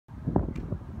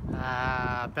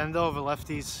Bend over,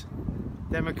 lefties.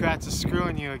 Democrats are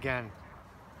screwing you again.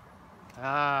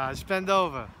 Just bend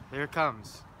over. Here it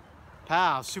comes.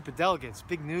 Pow, superdelegates,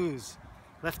 big news.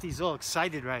 Lefties all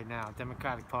excited right now,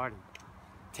 Democratic Party.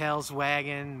 Tails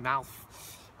wagging, mouth.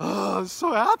 Oh, I'm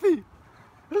so happy.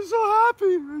 I'm so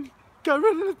happy. Got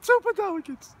rid of the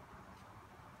superdelegates.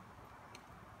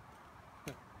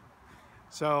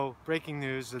 So, breaking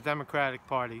news, the Democratic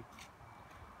Party,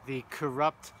 the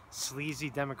corrupt, sleazy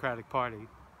Democratic Party,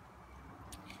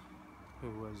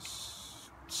 who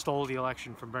stole the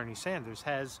election from Bernie Sanders,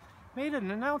 has made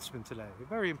an announcement today, a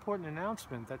very important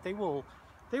announcement, that they will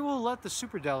let the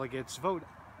superdelegates vote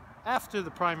after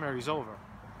the primary's over.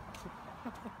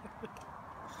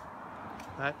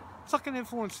 It's not going to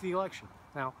influence the election.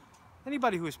 Now,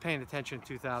 anybody who was paying attention in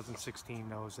 2016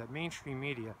 knows that mainstream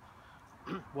media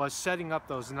was setting up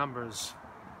those numbers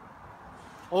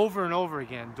over and over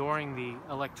again during the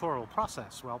electoral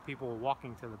process while people were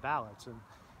walking to the ballots and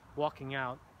walking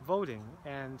out voting,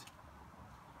 and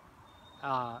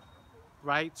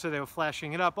right, so they were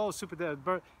flashing it up. Oh,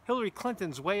 Hillary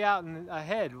Clinton's way out and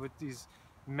ahead with these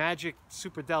magic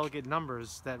superdelegate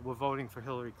numbers that were voting for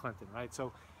Hillary Clinton, right?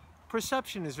 So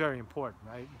perception is very important,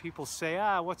 right? People say,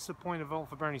 what's the point of voting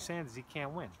for Bernie Sanders? He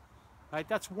can't win, right?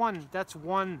 That's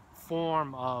one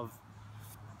form of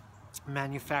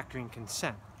manufacturing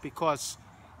consent, because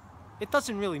it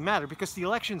doesn't really matter, because the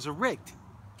elections are rigged,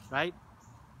 right?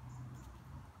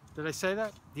 Did I say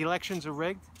that? The elections are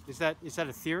rigged? Is that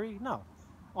a theory? No.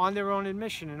 On their own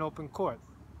admission in open court.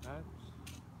 Right?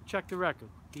 Check the record.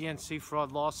 DNC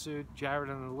fraud lawsuit, Jared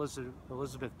and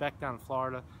Elizabeth Beck down in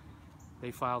Florida.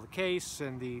 They filed a case,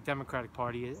 and the Democratic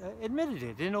Party admitted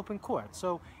it in open court.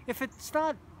 So if it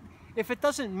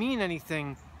doesn't mean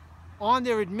anything on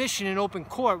their admission in open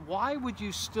court, why would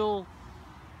you still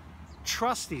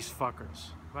trust these fuckers,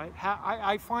 right?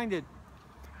 I find it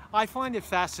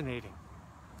fascinating.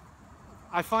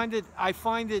 I find it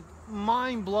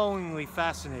mind-blowingly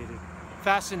fascinating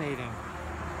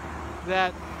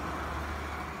that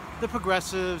the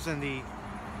progressives and the,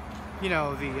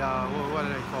 what do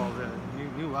they call the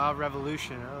new our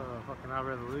revolution? Oh, fucking our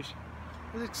revolution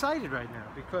is excited right now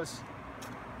because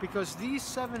these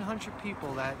 700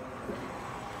 people that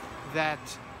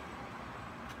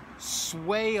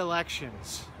sway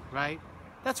elections, right?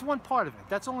 That's one part of it.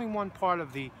 That's only one part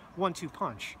of the 1-2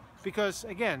 punch. Because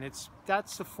again,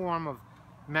 that's the form of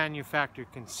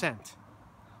manufactured consent.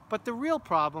 But the real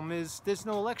problem is there's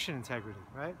no election integrity,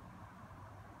 right?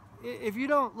 If you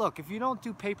don't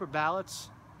do paper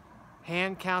ballots,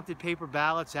 hand-counted paper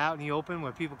ballots out in the open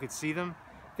where people could see them,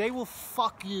 they will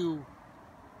fuck you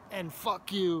and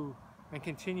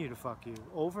continue to fuck you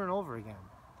over and over again.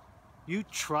 You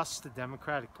trust the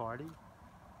Democratic Party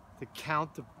to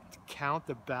count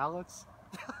the ballots?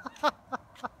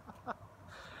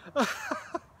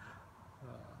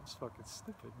 It's fucking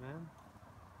stupid, man.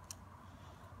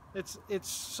 It's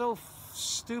so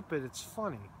stupid, it's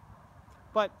funny.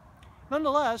 But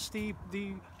nonetheless, the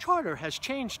charter has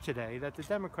changed today, that the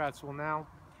Democrats will now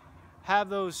have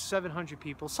those 700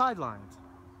 people sidelined.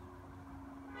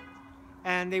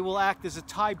 And they will act as a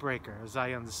tiebreaker, as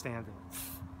I understand it.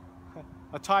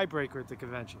 A tiebreaker at the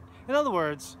convention. In other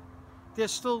words,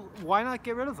 why not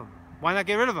get rid of them? Why not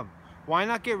get rid of them? Why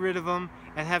not get rid of them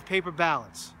and have paper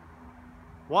ballots?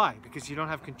 Why? Because you don't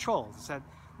have control. It's that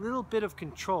little bit of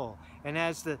control. And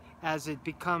as it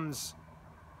becomes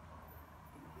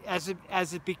a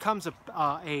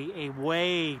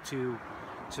way to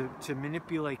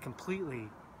manipulate completely,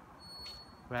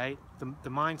 right, the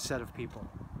mindset of people,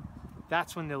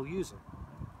 that's when they'll use it.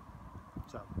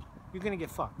 So you're gonna get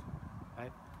fucked,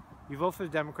 right? You vote for the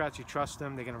Democrats, you trust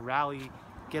them, they're gonna rally,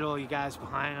 get all you guys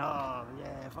behind. Oh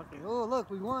yeah, fucking, oh look,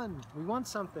 we won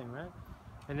something, right?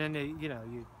 And then they,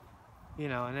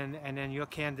 and then your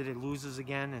candidate loses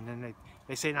again, and then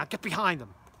they say, now get behind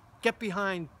them, get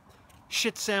behind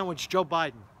shit sandwich Joe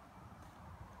Biden,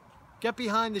 get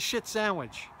behind the shit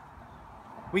sandwich.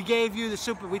 We gave you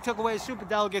we took away the super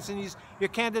delegates, and your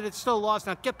candidate still lost.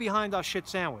 Now get behind our shit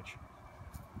sandwich.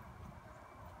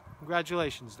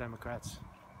 Congratulations, Democrats.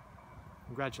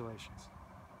 Congratulations.